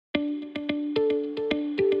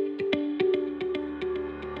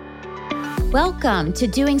Welcome to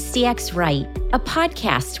Doing CX Right, a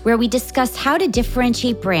podcast where we discuss how to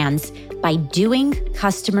differentiate brands by doing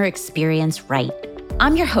customer experience right.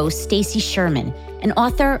 I'm your host, Stacy Sherman, an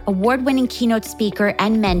author, award-winning keynote speaker,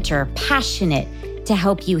 and mentor passionate to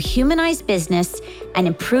help you humanize business and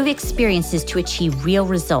improve experiences to achieve real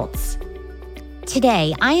results.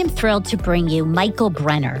 Today, I am thrilled to bring you Michael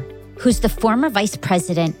Brenner, who's the former vice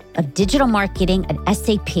president of digital marketing at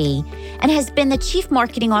SAP and has been the chief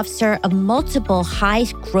marketing officer of multiple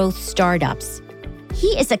high-growth startups. He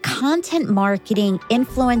is a content marketing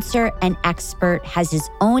influencer and expert, has his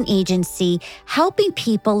own agency, helping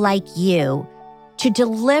people like you to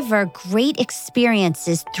deliver great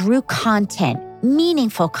experiences through content,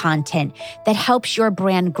 meaningful content that helps your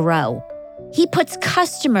brand grow. He puts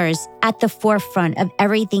customers at the forefront of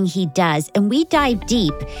everything he does, and we dive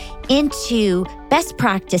deep into best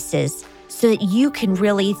practices so that you can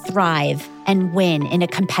really thrive and win in a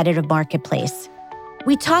competitive marketplace.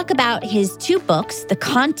 We talk about his two books, The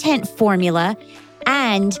Content Formula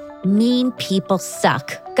and Mean People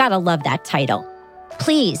Suck. Gotta love that title.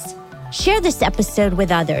 Please share this episode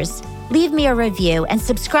with others. Leave me a review and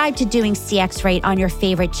subscribe to Doing CX Right on your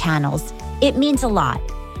favorite channels. It means a lot.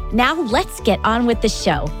 Now let's get on with the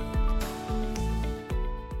show.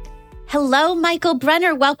 Hello, Michael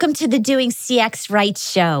Brenner. Welcome to the Doing CX Right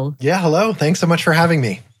show. Yeah, hello. Thanks so much for having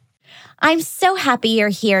me. I'm so happy you're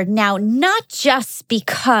here. Now, not just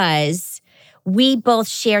because we both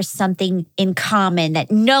share something in common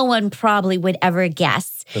that no one probably would ever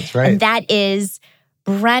guess. That's right. And that is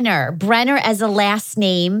Brenner. Brenner as a last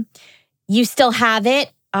name. You still have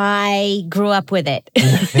it. I grew up with it.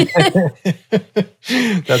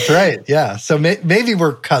 That's right. Yeah. So maybe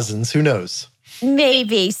we're cousins. Who knows?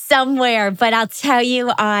 Maybe somewhere. But I'll tell you,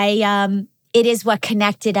 it is what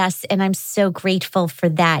connected us. And I'm so grateful for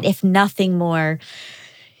that, if nothing more.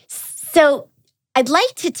 So I'd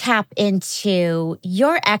like to tap into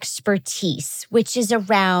your expertise, which is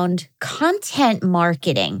around content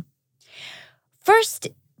marketing. First,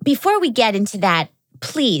 before we get into that,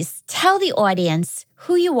 please tell the audience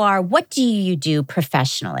who you are. What do you do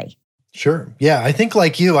professionally? Sure. Yeah, I think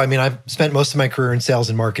like you, I've spent most of my career in sales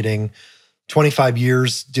and marketing, 25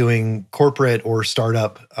 years doing corporate or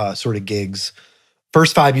startup sort of gigs.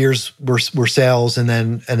 First 5 years were sales and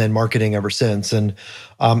then marketing ever since. And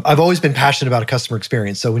I've always been passionate about a customer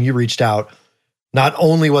experience. So when you reached out, not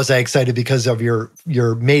only was I excited because of your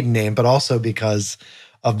maiden name, but also because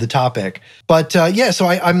of the topic. But so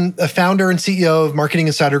I'm a founder and CEO of Marketing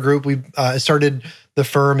Insider Group. We started the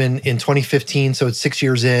firm in 2015, so it's 6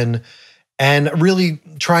 years in, and really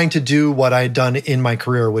trying to do what I had done in my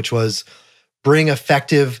career, which was bring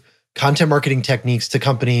effective content marketing techniques to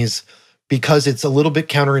companies because it's a little bit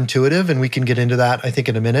counterintuitive, and we can get into that, I think,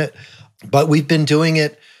 in a minute. But we've been doing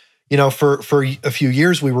it, for a few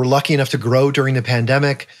years. We were lucky enough to grow during the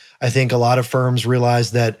pandemic. I think a lot of firms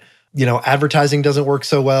realized that advertising doesn't work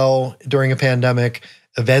so well during a pandemic.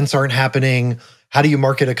 Events aren't happening. How do you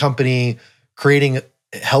market a company? Creating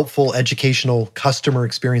helpful, educational, customer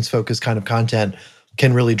experience-focused kind of content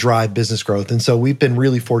can really drive business growth. And so we've been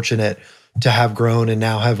really fortunate to have grown and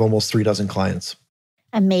now have almost 36 clients.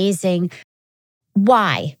 Amazing.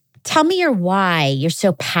 Why? Tell me your why you're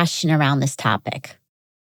so passionate around this topic.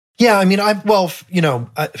 Yeah,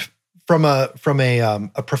 from a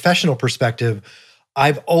professional perspective,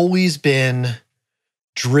 I've always been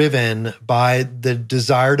driven by the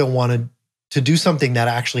desire to want to do something that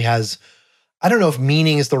actually has, I don't know if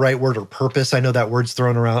meaning is the right word or purpose. I know that word's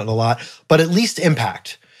thrown around a lot, but at least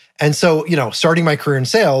impact. And so, starting my career in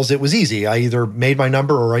sales, it was easy. I either made my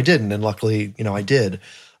number or I didn't. And luckily, I did.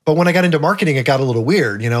 But when I got into marketing, it got a little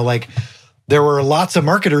weird. There were lots of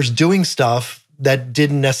marketers doing stuff that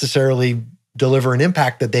didn't necessarily deliver an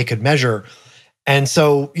impact that they could measure. And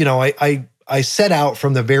so, I set out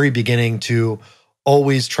from the very beginning to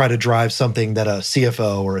always try to drive something that a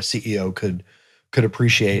CFO or a CEO could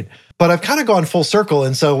appreciate. But I've kind of gone full circle.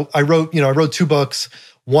 And so I wrote two books.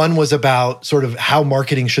 One was about sort of how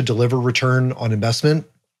marketing should deliver return on investment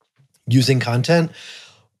using content.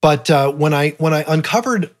 But when I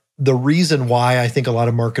uncovered the reason why I think a lot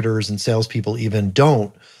of marketers and salespeople even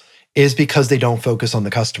don't is because they don't focus on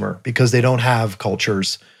the customer, because they don't have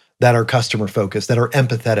cultures that are customer focused, that are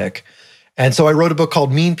empathetic. And so I wrote a book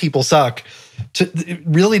called Mean People Suck. It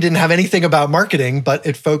really didn't have anything about marketing, but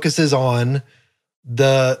it focuses on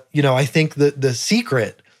I think the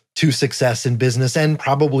secret to success in business and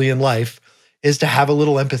probably in life is to have a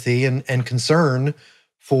little empathy and concern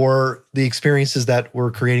for the experiences that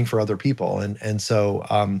we're creating for other people. And so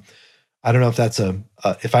I don't know if that's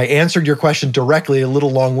if I answered your question directly, a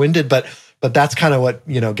little long-winded, but But that's kind of what,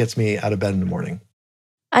 gets me out of bed in the morning.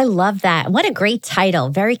 I love that. What a great title.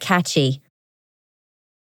 Very catchy.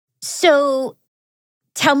 So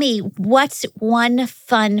tell me, what's one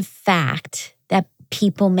fun fact that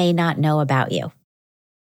people may not know about you?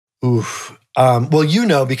 Oof.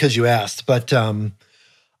 Well, because you asked, but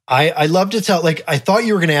I love to tell, I thought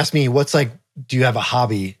you were going to ask me do you have a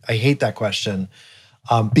hobby? I hate that question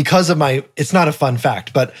because of it's not a fun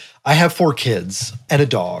fact, but I have 4 kids and a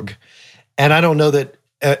dog. And I don't know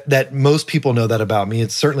that most people know that about me.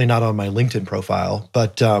 It's certainly not on my LinkedIn profile,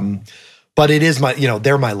 but it is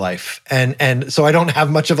they're my life. And so I don't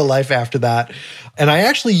have much of a life after that. And I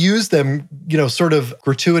actually use them, sort of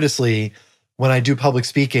gratuitously when I do public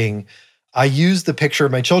speaking. I use the picture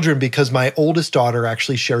of my children because my oldest daughter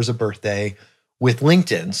actually shares a birthday with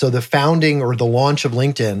LinkedIn. So the founding or the launch of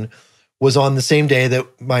LinkedIn was on the same day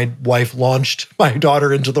that my wife launched my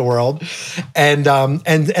daughter into the world. And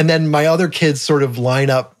then my other kids sort of line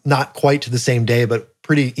up, not quite to the same day, but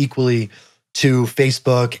pretty equally to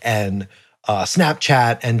Facebook and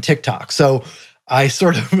Snapchat and TikTok. So I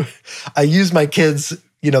use my kids,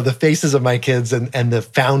 the faces of my kids and the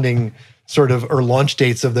founding or launch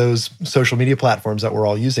dates of those social media platforms that we're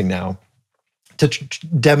all using now to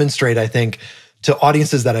demonstrate, I think, to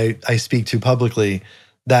audiences that I speak to publicly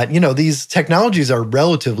that, these technologies are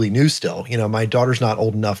relatively new still. My daughter's not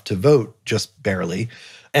old enough to vote, just barely.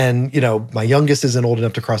 And, my youngest isn't old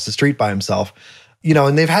enough to cross the street by himself,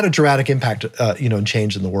 and they've had a dramatic impact, and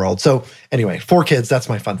change in the world. So anyway, 4 kids, that's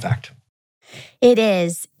my fun fact. It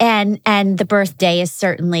is. And the birthday is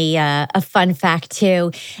certainly a fun fact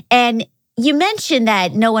too. And you mentioned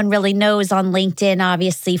that no one really knows on LinkedIn,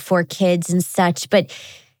 obviously, for kids and such, but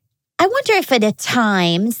I wonder if at a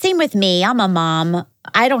time, same with me, I'm a mom,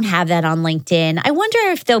 I don't have that on LinkedIn. I wonder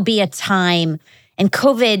if there'll be a time, and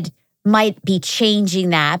COVID might be changing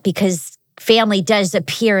that because family does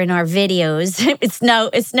appear in our videos.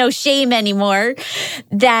 It's no shame anymore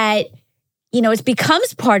that, it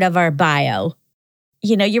becomes part of our bio.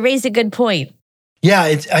 You raise a good point. Yeah,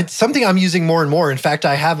 it's something I'm using more and more. In fact,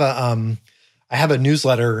 I have a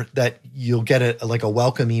newsletter that you'll get a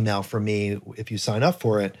welcome email from me if you sign up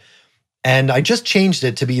for it. And I just changed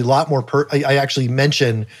it to be a lot more I actually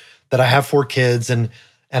mention that I have 4 kids and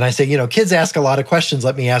I say, kids ask a lot of questions.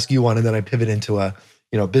 Let me ask you one. And then I pivot into a,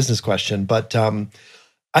 business question. But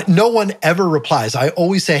no one ever replies. I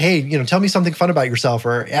always say, hey, tell me something fun about yourself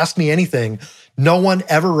or ask me anything. No one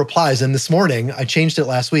ever replies. And this morning, I changed it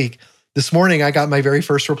last week. This morning, I got my very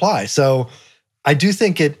first reply. So I do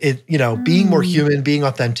think it being more human, being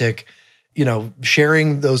authentic,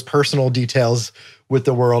 sharing those personal details with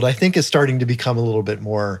the world, I think is starting to become a little bit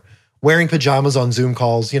more wearing pajamas on Zoom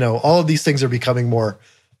calls. All of these things are becoming more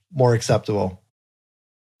acceptable.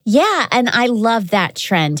 Yeah. And I love that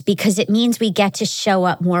trend because it means we get to show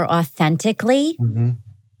up more authentically. Mm-hmm.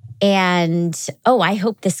 And, I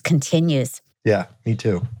hope this continues. Yeah, me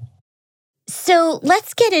too. So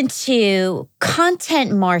let's get into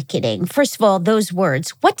content marketing. First of all, those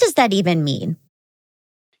words, what does that even mean?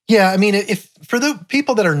 Yeah, I mean, if for the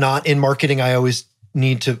people that are not in marketing, I always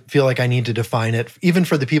feel like I need to define it. Even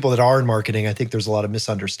for the people that are in marketing, I think there's a lot of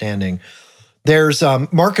misunderstanding. There's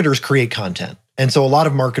marketers create content. And so a lot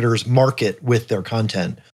of marketers market with their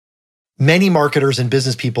content. Many marketers and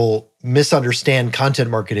business people misunderstand content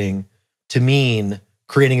marketing to mean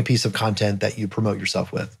creating a piece of content that you promote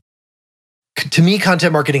yourself with. To me,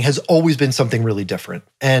 content marketing has always been something really different.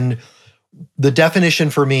 And the definition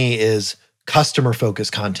for me is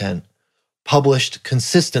customer-focused content published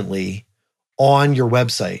consistently on your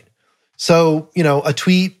website. So, a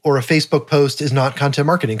tweet or a Facebook post is not content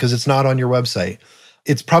marketing because it's not on your website.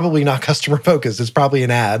 It's probably not customer-focused. It's probably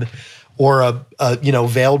an ad or a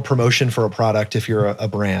veiled promotion for a product if you're a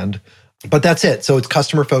brand. But that's it. So it's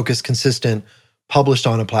customer-focused, consistent, published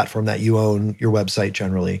on a platform that you own, your website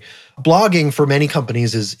generally. Blogging for many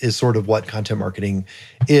companies is sort of what content marketing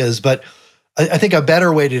is. But I think a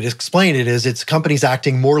better way to explain it is it's companies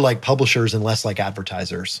acting more like publishers and less like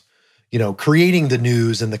advertisers. Creating the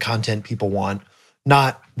news and the content people want,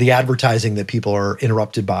 not the advertising that people are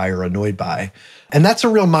interrupted by or annoyed by. And that's a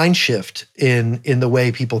real mind shift in the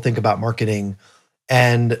way people think about marketing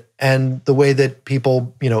and the way that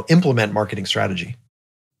people, implement marketing strategy.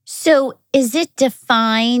 So is it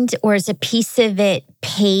defined or is a piece of it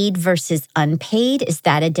paid versus unpaid? Is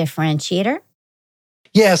that a differentiator?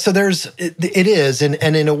 Yeah, so it is. And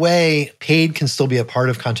in a way, paid can still be a part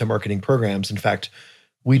of content marketing programs. In fact,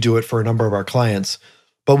 we do it for a number of our clients,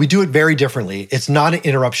 but we do it very differently. It's not an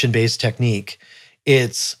interruption-based technique.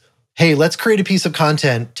 It's, hey, let's create a piece of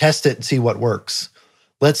content, test it and see what works.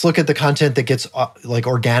 let's look at the content that gets like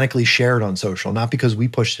organically shared on social, not because we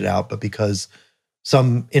pushed it out, but because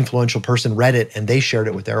some influential person read it and they shared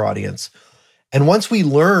it with their audience. And once we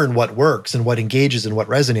learn what works and what engages and what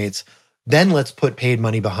resonates, then let's put paid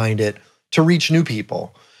money behind it to reach new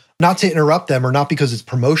people. Not to interrupt them, or not because it's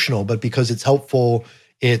promotional, but because it's helpful,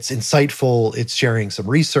 it's insightful, it's sharing some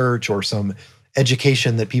research or some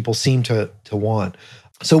education that people seem to want.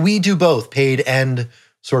 So we do both paid and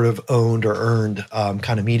sort of owned or earned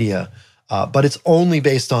kind of media, but it's only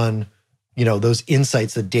based on those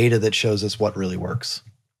insights, the data that shows us what really works.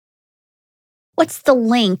 What's the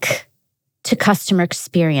link to customer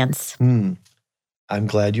experience? I'm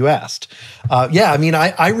glad you asked.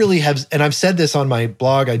 I really have, and I've said this on my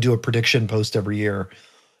blog, I do a prediction post every year.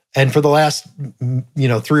 And for the last,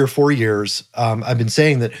 3 or 4 years, I've been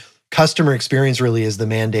saying that customer experience really is the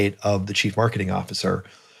mandate of the chief marketing officer,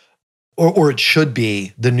 or it should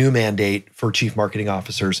be the new mandate for chief marketing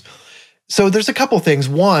officers. So there's a couple things.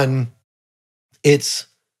 One, it's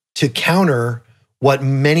to counter what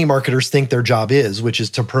many marketers think their job is, which is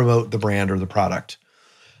to promote the brand or the product.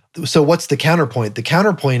 So what's the counterpoint? The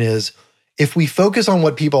counterpoint is, if we focus on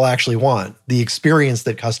what people actually want, the experience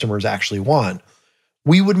that customers actually want,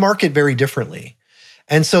 we would market very differently.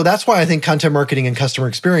 And so that's why I think content marketing and customer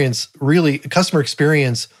experience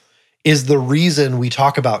is the reason we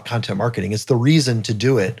talk about content marketing. It's the reason to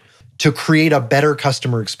do it, to create a better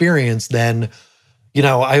customer experience than,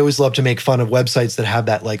 I always love to make fun of websites that have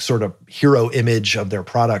that like sort of hero image of their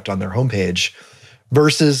product on their homepage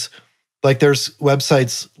versus like there's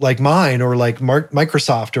websites like mine or like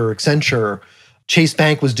Microsoft or Accenture. Chase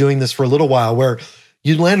Bank was doing this for a little while where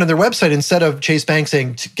you'd land on their website, instead of Chase Bank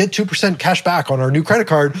saying, get 2% cash back on our new credit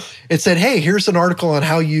card, it said, hey, here's an article on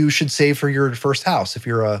how you should save for your first house if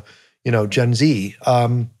you're a Gen Z.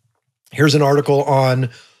 Here's an article on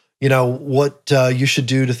what you should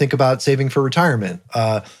do to think about saving for retirement.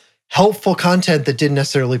 Helpful content that didn't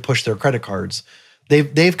necessarily push their credit cards.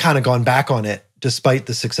 They've kind of gone back on it despite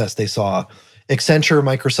the success they saw. Accenture,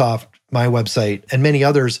 Microsoft, my website, and many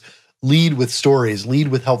others lead with stories, lead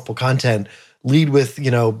with helpful content, lead with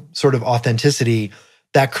sort of authenticity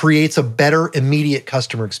that creates a better immediate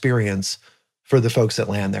customer experience for the folks that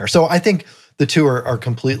land there. So I think the two are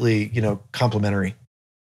completely complementary.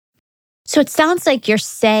 So it sounds like you're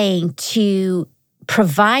saying to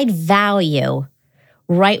provide value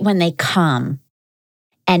right when they come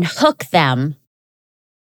and hook them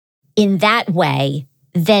in that way,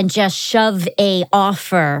 then just shove a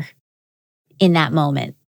offer in that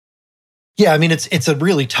moment. Yeah, I mean, it's a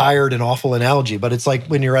really tired and awful analogy, but it's like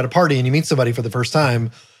when you're at a party and you meet somebody for the first time,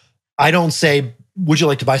 I don't say, would you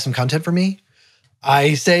like to buy some content from me?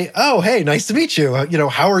 I say, oh, hey, nice to meet you.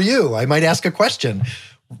 How are you? I might ask a question,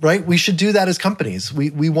 right? We should do that as companies.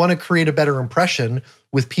 We want to create a better impression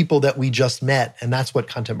with people that we just met, and that's what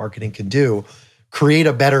content marketing can do. Create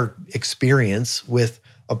a better experience with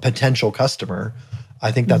a potential customer.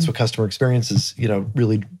 I think that's what customer experience is,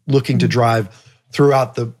 really looking to drive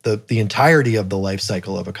throughout the entirety of the life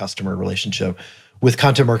cycle of a customer relationship. With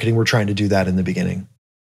content marketing, we're trying to do that in the beginning.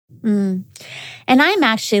 And I'm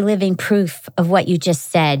actually living proof of what you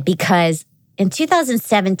just said, because in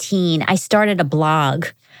 2017, I started a blog.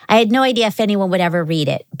 I had no idea if anyone would ever read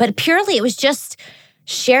it, but purely it was just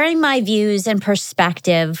sharing my views and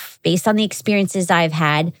perspective based on the experiences I've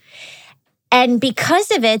had. And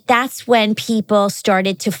because of it, that's when people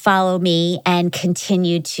started to follow me and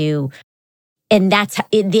continued to. And that's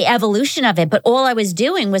the evolution of it. But all I was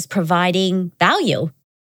doing was providing value.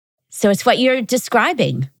 So it's what you're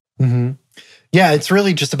describing. Mm-hmm. Yeah, it's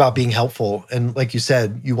really just about being helpful. And like you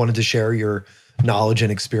said, you wanted to share your knowledge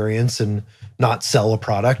and experience and not sell a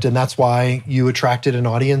product. And that's why you attracted an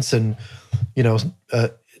audience and,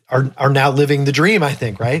 are now living the dream, I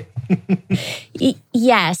think, right?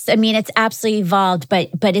 Yes. I mean, it's absolutely evolved, but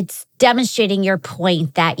it's demonstrating your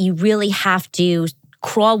point that you really have to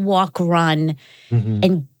crawl, walk, run,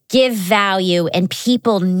 and give value, and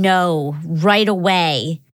people know right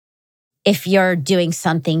away if you're doing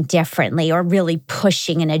something differently or really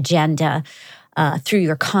pushing an agenda through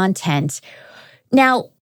your content. Now,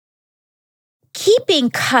 keeping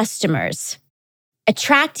customers,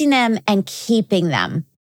 attracting them and keeping them,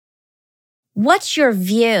 what's your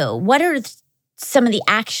view? What are some of the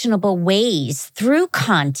actionable ways through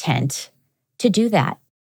content to do that?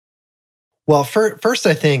 Well, first,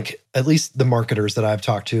 I think at least the marketers that I've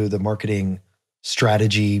talked to, the marketing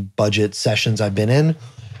strategy budget sessions I've been in,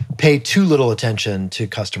 pay too little attention to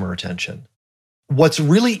customer retention. What's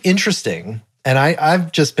really interesting, and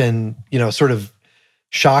I've just been, sort of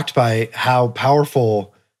shocked by how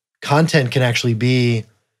powerful content can actually be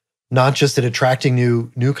not just at attracting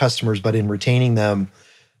new customers, but in retaining them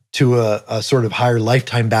to a sort of higher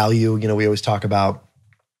lifetime value. We always talk about.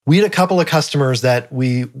 We had a couple of customers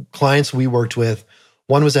clients we worked with.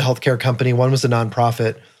 One was a healthcare company, one was a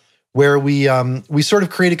nonprofit, where we sort of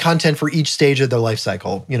created content for each stage of their life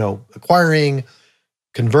cycle. Acquiring,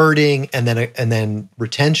 converting, and then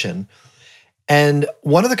retention. And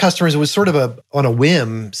one of the customers was sort of on a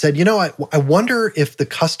whim said, I wonder if the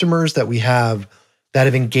customers that we have that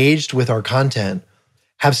have engaged with our content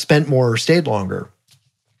have spent more or stayed longer.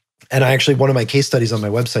 And one of my case studies on my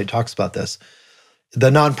website talks about this. The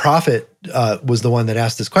nonprofit was the one that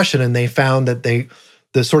asked this question, and they found that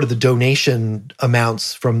the donation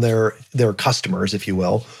amounts from their customers, if you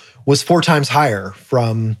will, was 4 times higher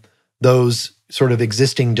from those sort of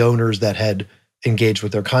existing donors that had engaged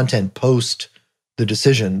with their content post the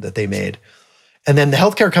decision that they made. And then the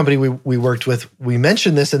healthcare company we worked with, we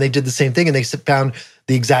mentioned this, and they did the same thing, and they found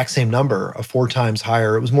the exact same number of 4 times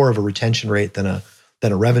higher. It was more of a retention rate than a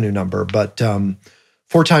revenue number, but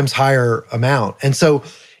 4 times higher amount. And so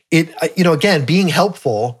again, being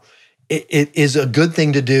helpful, it is a good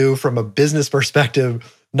thing to do from a business perspective,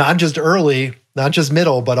 not just early, not just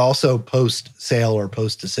middle, but also post-sale or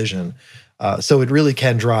post-decision. So it really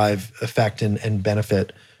can drive effect and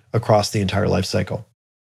benefit across the entire life cycle.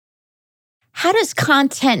 How does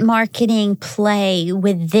content marketing play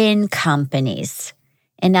within companies?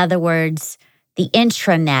 In other words, the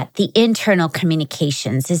intranet, the internal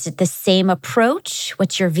communications, is it the same approach?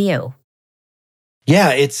 What's your view? Yeah,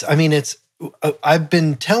 I've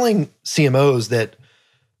been telling CMOs that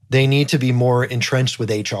they need to be more entrenched with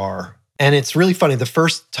HR. And it's really funny. The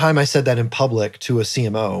first time I said that in public to a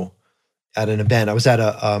CMO at an event, I was at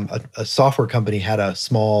a software company, had a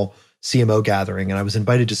small CMO gathering, and I was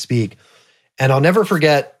invited to speak. And I'll never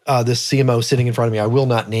forget this CMO sitting in front of me. I will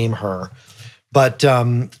not name her. But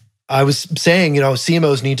I was saying,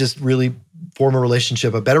 CMOs need to really form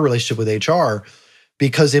a better relationship with HR,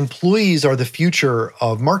 because employees are the future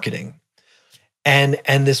of marketing. And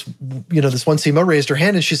this one CMO raised her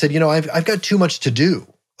hand and she said, I've got too much to do.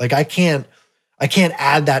 Like I can't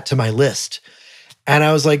add that to my list. And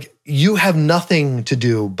I was like, you have nothing to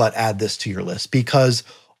do but add this to your list, because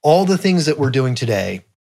all the things that we're doing today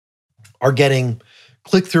are getting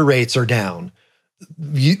click-through rates are down.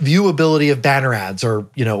 Viewability of banner ads are,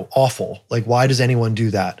 awful. Like, why does anyone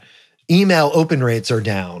do that? Email open rates are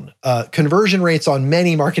down. Conversion rates on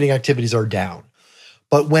many marketing activities are down.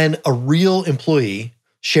 But when a real employee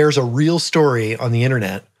shares a real story on the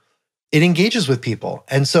internet, it engages with people.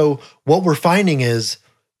 And so what we're finding is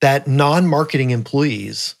that non-marketing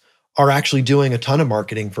employees are actually doing a ton of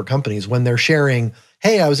marketing for companies when they're sharing,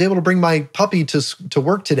 hey, I was able to bring my puppy to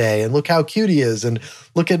work today, and look how cute he is, and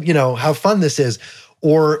look at, how fun this is.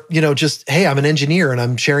 Or, just, hey, I'm an engineer and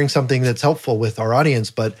I'm sharing something that's helpful with our audience,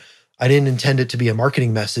 but I didn't intend it to be a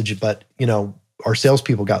marketing message, but, our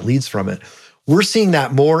salespeople got leads from it. We're seeing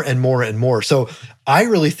that more and more and more. So I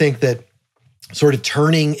really think that sort of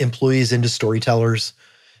turning employees into storytellers,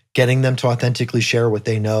 getting them to authentically share what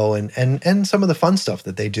they know, and some of the fun stuff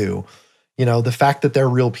that they do. The fact that they're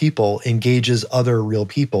real people engages other real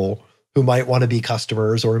people who might want to be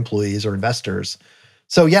customers or employees or investors.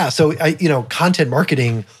 So content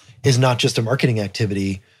marketing is not just a marketing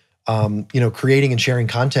activity. Creating and sharing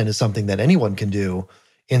content is something that anyone can do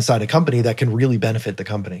inside a company that can really benefit the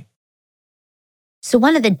company. So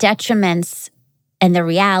one of the detriments and the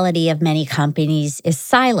reality of many companies is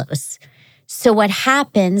silos. So what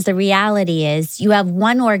happens, the reality is you have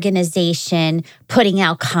one organization putting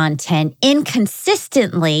out content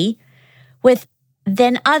inconsistently with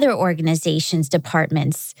then other organizations,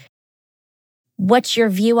 departments. What's your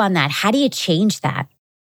view on that? How do you change that?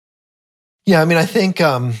 Yeah, I think,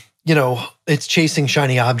 it's chasing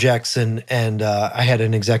shiny objects. And I had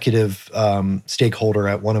an executive stakeholder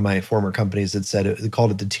at one of my former companies that said they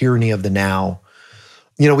called it the tyranny of the now.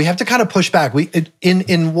 We have to kind of push back.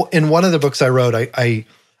 In one of the books I wrote,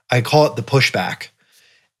 I call it the pushback.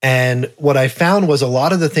 And what I found was a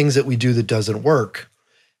lot of the things that we do that doesn't work,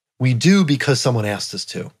 we do because someone asked us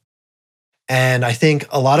to. And I think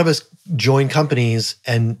a lot of us join companies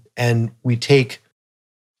and we take,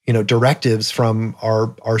 directives from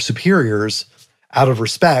our superiors out of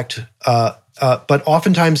respect. But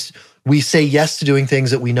oftentimes we say yes to doing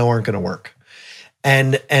things that we know aren't going to work.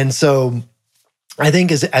 And so I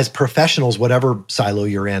think as professionals, whatever silo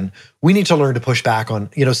you're in, we need to learn to push back on,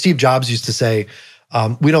 Steve Jobs used to say,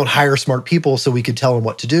 we don't hire smart people so we could tell them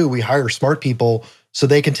what to do. We hire smart people so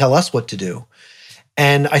they can tell us what to do.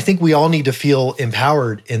 And I think we all need to feel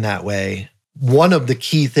empowered in that way. One of the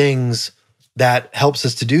key things that helps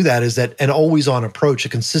us to do that is that an always on approach, a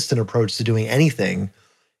consistent approach to doing anything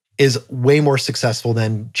is way more successful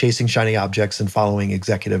than chasing shiny objects and following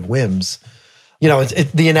executive whims.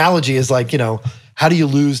 The analogy is like, how do you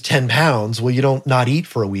lose 10 pounds? Well, you don't not eat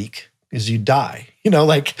for a week because you die. You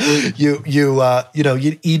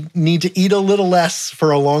need to eat a little less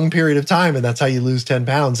for a long period of time, and that's how you lose 10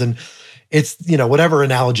 pounds. And it's, whatever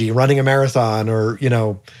analogy, running a marathon or,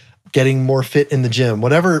 getting more fit in the gym,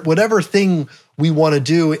 whatever thing we want to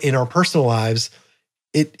do in our personal lives,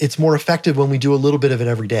 it's more effective when we do a little bit of it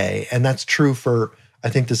every day. And that's true for, I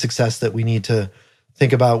think, the success that we need to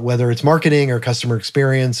think about, whether it's marketing or customer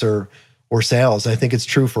experience or sales. I think it's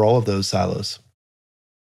true for all of those silos.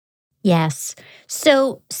 Yes.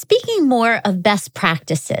 So speaking more of best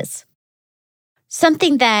practices,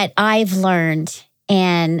 something that I've learned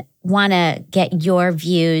and want to get your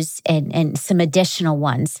views and some additional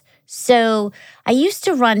ones. So I used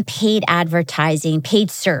to run paid advertising, paid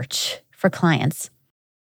search for clients.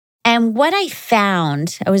 And what I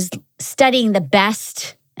found, I was studying the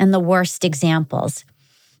best and the worst examples.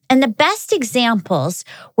 And the best examples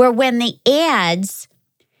were when the ads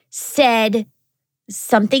said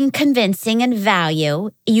something convincing and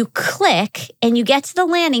value, you click and you get to the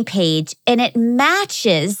landing page and it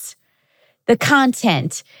matches the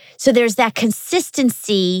content. So there's that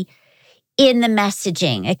consistency in the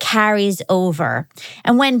messaging. It carries over.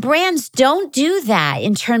 And when brands don't do that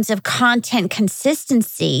in terms of content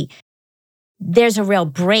consistency, there's a real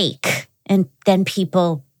break and then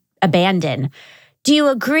people abandon. Do you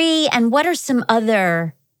agree? And what are some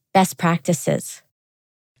other best practices?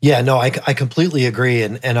 Yeah, no, I completely agree.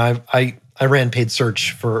 And I ran paid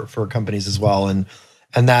search for companies as well. And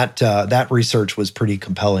that research was pretty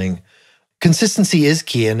compelling. Consistency is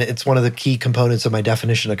key, and it's one of the key components of my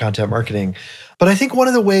definition of content marketing. But I think one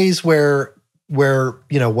of the ways where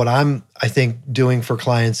what I think doing for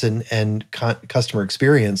clients and customer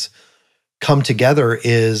experience come together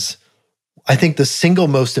is, I think the single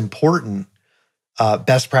most important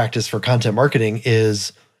best practice for content marketing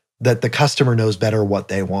is that the customer knows better what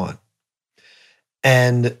they want.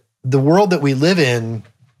 And the world that we live in,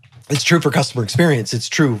 it's true for customer experience. It's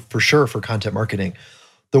true for sure for content marketing.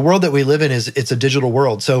 The world that we live in it's a digital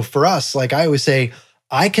world. So for us, like I always say,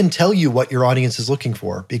 I can tell you what your audience is looking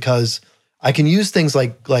for because I can use things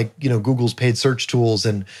like Google's paid search tools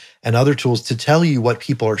and other tools to tell you what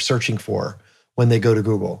people are searching for when they go to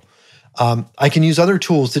Google. I can use other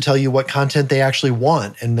tools to tell you what content they actually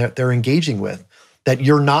want and that they're engaging with that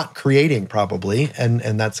you're not creating probably, and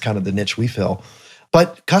that's kind of the niche we fill.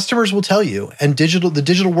 But customers will tell you, and the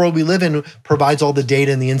digital world we live in provides all the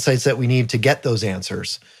data and the insights that we need to get those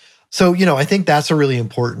answers. So, I think that's a really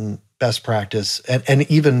important best practice. And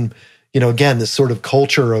even, again, this sort of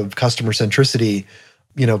culture of customer centricity,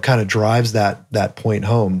 kind of drives that point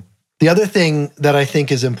home. The other thing that I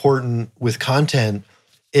think is important with content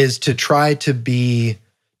is to try to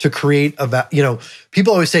create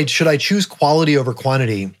people always say, should I choose quality over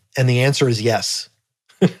quantity? And the answer is yes.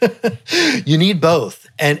 You need both.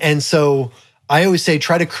 And so I always say,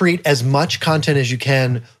 try to create as much content as you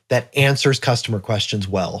can that answers customer questions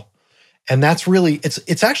well. And that's really,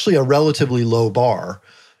 it's actually a relatively low bar.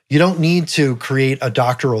 You don't need to create a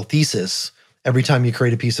doctoral thesis every time you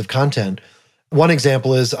create a piece of content. One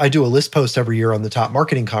example is I do a list post every year on the top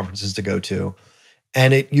marketing conferences to go to.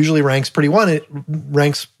 And it usually ranks pretty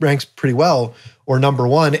pretty well, or number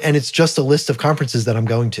one, and it's just a list of conferences that I'm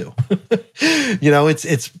going to.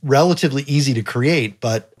 It's relatively easy to create,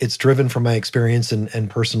 but it's driven from my experience and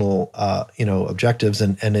personal objectives,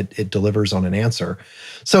 and it delivers on an answer.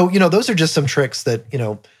 So those are just some tricks that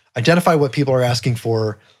identify what people are asking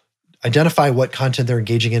for, identify what content they're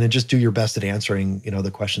engaging in, and just do your best at answering the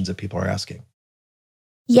questions that people are asking.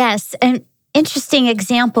 Yes, and interesting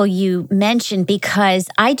example you mentioned, because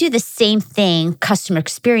I do the same thing, customer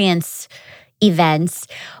experience events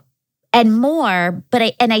and more, but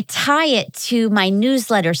I tie it to my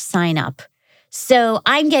newsletter sign up. So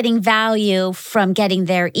I'm getting value from getting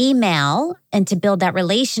their email and to build that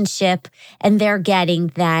relationship, and they're getting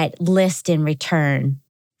that list in return.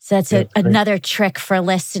 So that's another trick for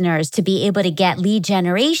listeners to be able to get lead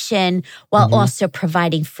generation while also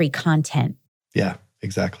providing free content. Yeah,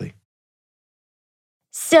 exactly.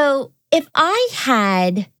 So if I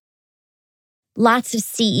had lots of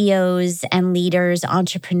CEOs and leaders,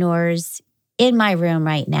 entrepreneurs in my room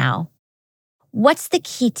right now, what's the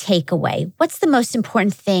key takeaway? What's the most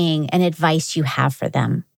important thing and advice you have for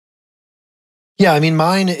them? Yeah, I mean,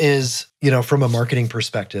 mine is, from a marketing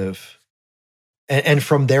perspective and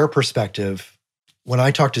from their perspective, when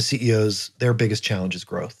I talk to CEOs, their biggest challenge is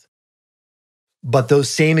growth. But those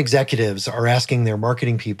same executives are asking their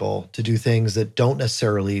marketing people to do things that don't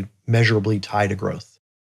necessarily measurably tie to growth.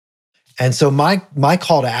 And so my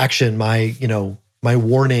call to action, my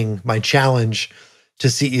warning, my challenge to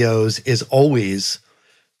CEOs is always,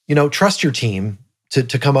 trust your team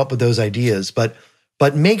to come up with those ideas, but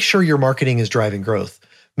make sure your marketing is driving growth.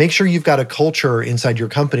 Make sure you've got a culture inside your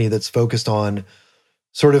company that's focused on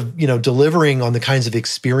sort of, delivering on the kinds of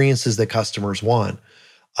experiences that customers want.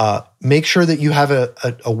 Make sure that you have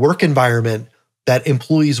a work environment that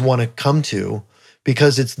employees want to come to,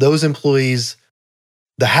 because it's those employees,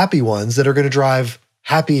 the happy ones, that are going to drive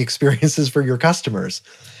happy experiences for your customers.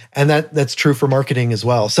 And that's true for marketing as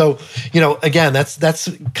well. So, again, that's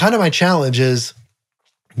kind of my challenge is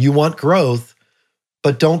you want growth,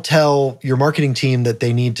 but don't tell your marketing team that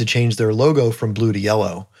they need to change their logo from blue to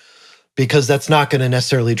yellow, because that's not going to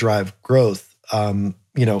necessarily drive growth, for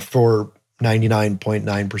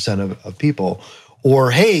 99.9% of people.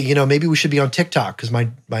 Or, hey, maybe we should be on TikTok because my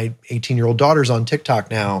 18-year-old daughter's on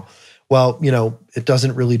TikTok now. Well, it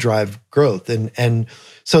doesn't really drive growth. And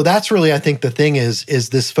so that's really, I think, the thing is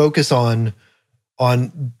this focus on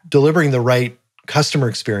delivering the right customer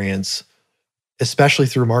experience, especially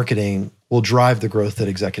through marketing, will drive the growth that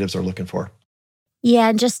executives are looking for. Yeah,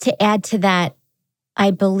 and just to add to that,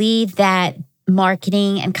 I believe that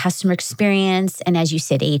marketing and customer experience, and as you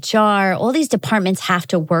said, HR, all these departments have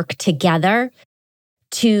to work together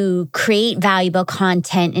to create valuable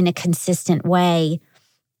content in a consistent way.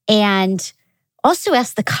 And also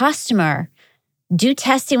ask the customer, do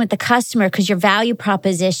testing with the customer, because your value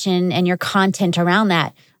proposition and your content around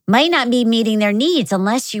that might not be meeting their needs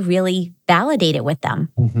unless you really validate it with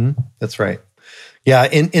them. Mm-hmm. That's right. Yeah,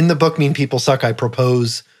 in the book, Mean People Suck, I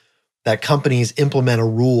propose that companies implement a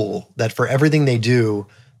rule that for everything they do,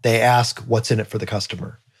 they ask what's in it for the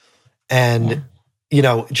customer. And,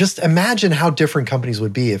 just imagine how different companies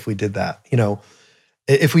would be if we did that.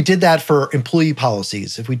 If we did that for employee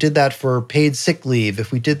policies, if we did that for paid sick leave,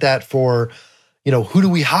 if we did that for, who do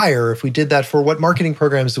we hire, if we did that for what marketing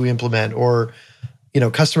programs do we implement, or,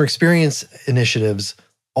 customer experience initiatives,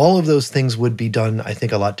 all of those things would be done, I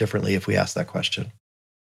think, a lot differently if we asked that question.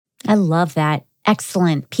 I love that.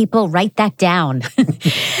 Excellent. People, write that down.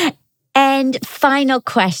 And final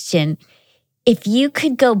question. If you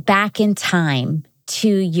could go back in time to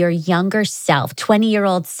your younger self,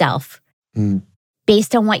 20-year-old self,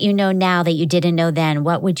 based on what you know now that you didn't know then,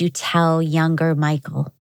 what would you tell younger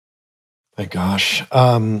Michael? My gosh.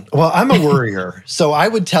 Well, I'm a worrier. So I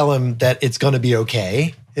would tell him that it's going to be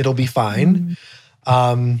okay. It'll be fine.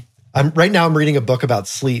 Right now I'm reading a book about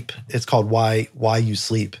sleep. It's called Why You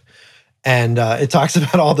Sleep. And it talks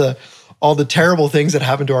about all the terrible things that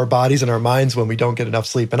happen to our bodies and our minds when we don't get enough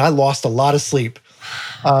sleep. And I lost a lot of sleep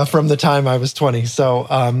from the time I was 20. So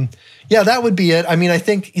yeah, that would be it. I mean, I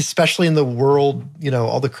think especially in the world,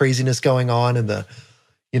 all the craziness going on and the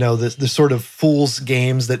sort of fool's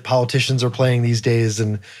games that politicians are playing these days.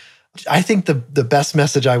 And I think the best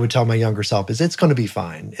message I would tell my younger self is it's going to be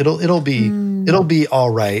fine. It'll be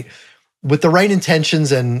all right. With the right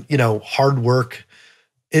intentions and, hard work,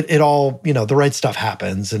 it all, the right stuff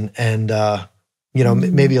happens and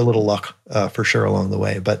maybe a little luck for sure along the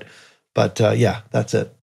way. But yeah, that's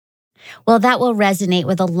it. Well, that will resonate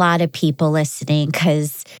with a lot of people listening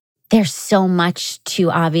because there's so much to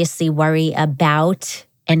obviously worry about.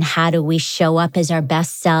 And how do we show up as our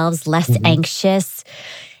best selves, less anxious,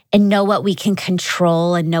 and know what we can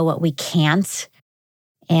control and know what we can't?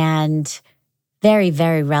 And very,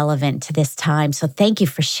 very relevant to this time. So thank you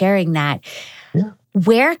for sharing that. Yeah.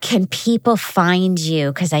 Where can people find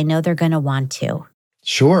you? Because I know they're going to want to.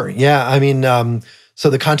 Sure. Yeah. I mean, so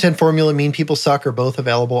the Content Formula, Mean People Suck are both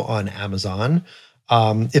available on Amazon.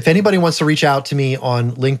 If anybody wants to reach out to me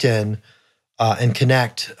on LinkedIn and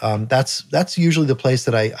connect, that's usually the place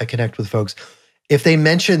that I connect with folks. If they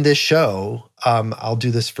mention this show, I'll do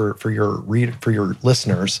this for your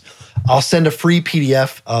listeners. I'll send a free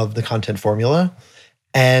PDF of the Content Formula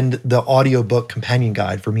and the audiobook companion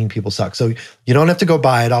guide for Mean People Suck. So you don't have to go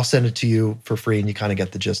buy it. I'll send it to you for free, and you kind of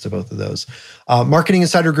get the gist of both of those.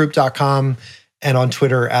 marketinginsidergroup.com and on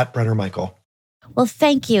Twitter @BrennerMichael. Well,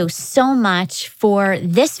 thank you so much for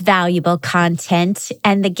this valuable content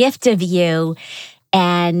and the gift of you.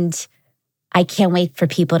 And I can't wait for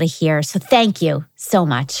people to hear. So thank you so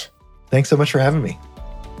much. Thanks so much for having me.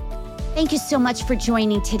 Thank you so much for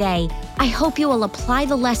joining today. I hope you will apply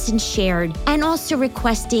the lessons shared, and also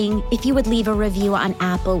requesting if you would leave a review on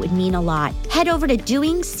Apple would mean a lot. Head over to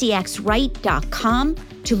doingcxright.com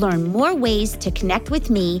to learn more ways to connect with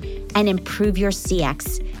me and improve your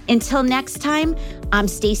CX. Until next time, I'm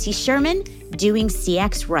Stacy Sherman, Doing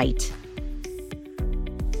CX Right.